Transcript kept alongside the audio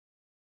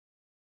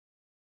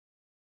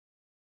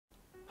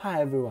Hi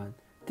everyone,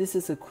 this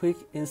is a quick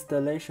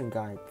installation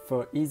guide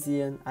for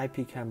EasyN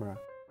IP camera.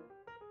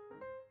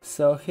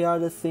 So here are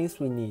the things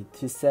we need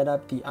to set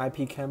up the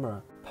IP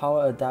camera: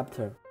 power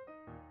adapter,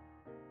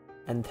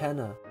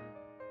 antenna,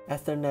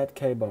 Ethernet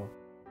cable,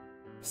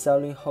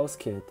 soldering host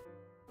kit,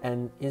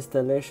 and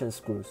installation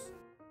screws.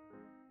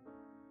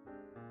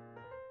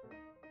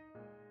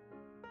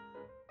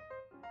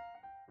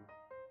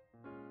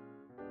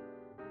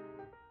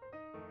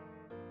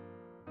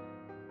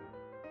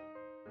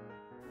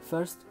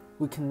 First,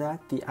 we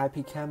connect the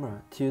IP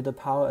camera to the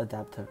power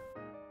adapter.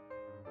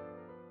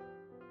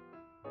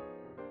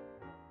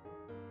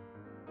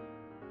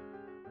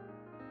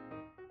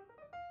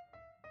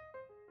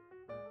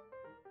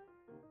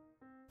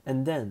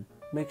 And then,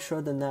 make sure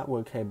the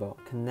network cable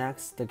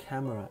connects the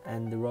camera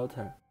and the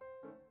rotor.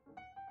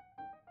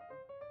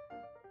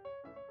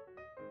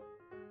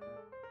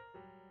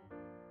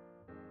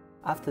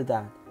 After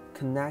that,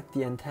 connect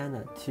the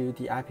antenna to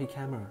the IP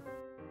camera.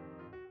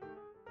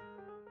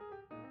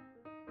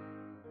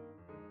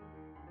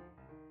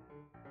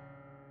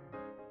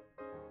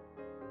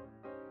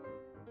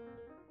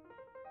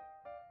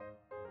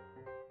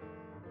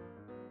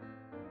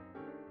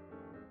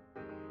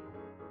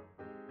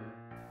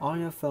 On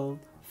your phone,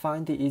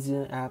 find the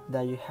EasyN app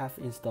that you have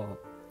installed.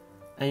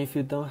 And if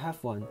you don't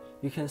have one,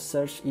 you can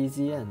search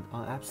EasyN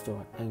on App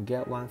Store and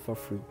get one for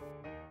free.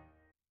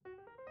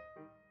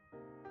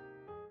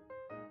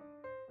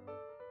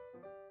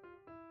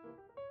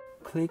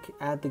 Click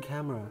Add the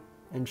camera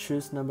and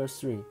choose number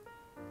 3,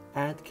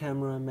 Add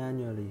camera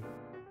manually.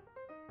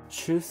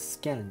 Choose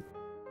Scan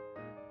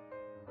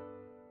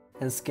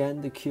and scan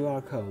the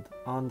QR code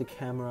on the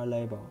camera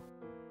label.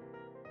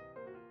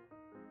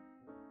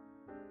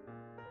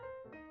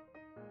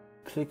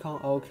 Click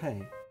on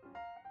OK.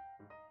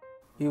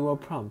 It will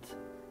prompt,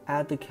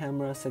 Add the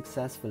camera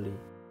successfully.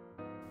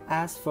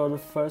 As for the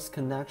first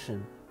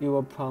connection, it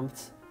will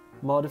prompt,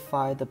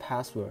 Modify the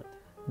password.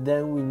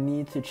 Then we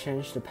need to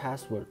change the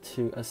password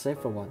to a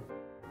safer one.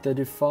 The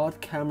default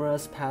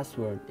camera's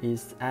password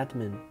is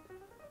admin.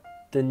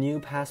 The new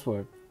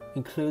password,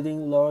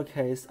 including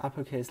lowercase,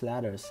 uppercase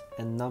letters,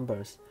 and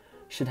numbers,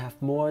 should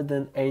have more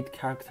than 8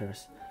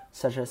 characters,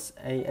 such as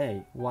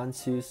AA 1,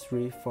 2,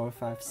 3, 4,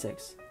 5,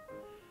 6.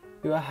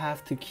 You will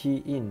have to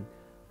key in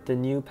the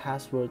new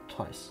password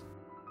twice.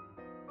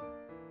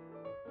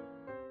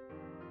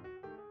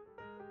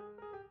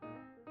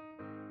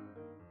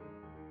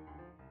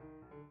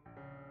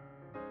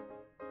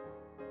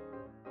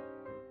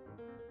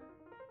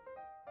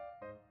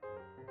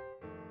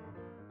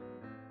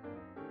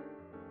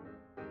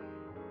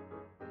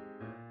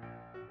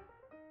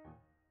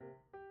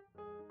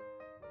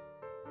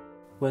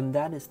 When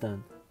that is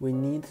done, we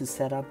need to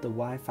set up the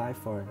Wi-Fi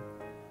for it.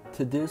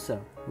 To do so,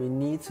 we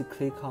need to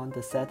click on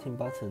the setting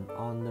button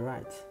on the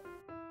right.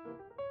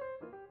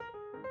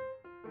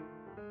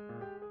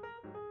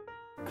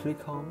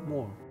 Click on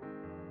More.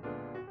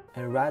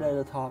 And right at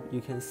the top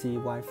you can see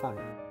Wi-Fi.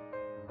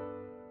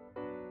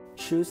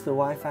 Choose the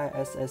Wi-Fi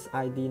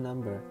SSID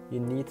number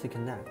you need to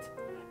connect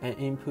and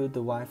input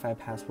the Wi-Fi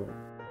password.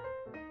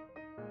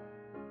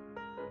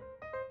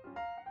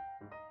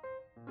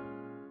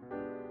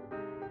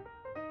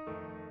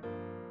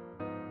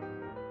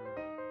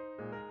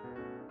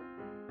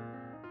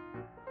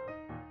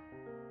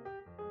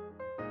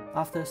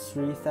 After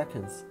 3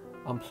 seconds,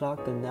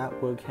 unplug the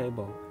network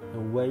cable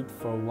and wait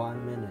for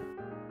 1 minute.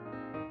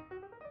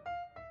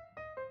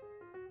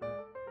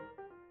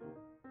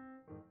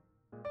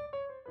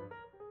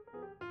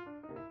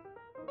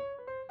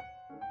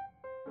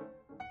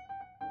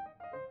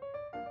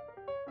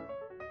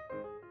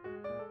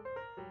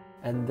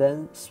 And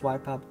then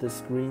swipe up the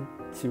screen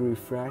to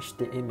refresh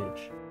the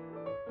image.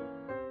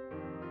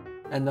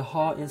 And the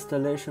whole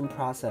installation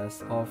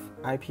process of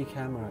IP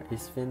camera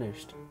is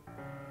finished.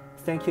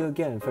 Thank you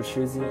again for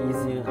choosing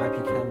EasyN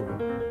IP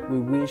camera. We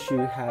wish you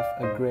have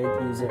a great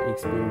user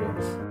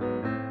experience.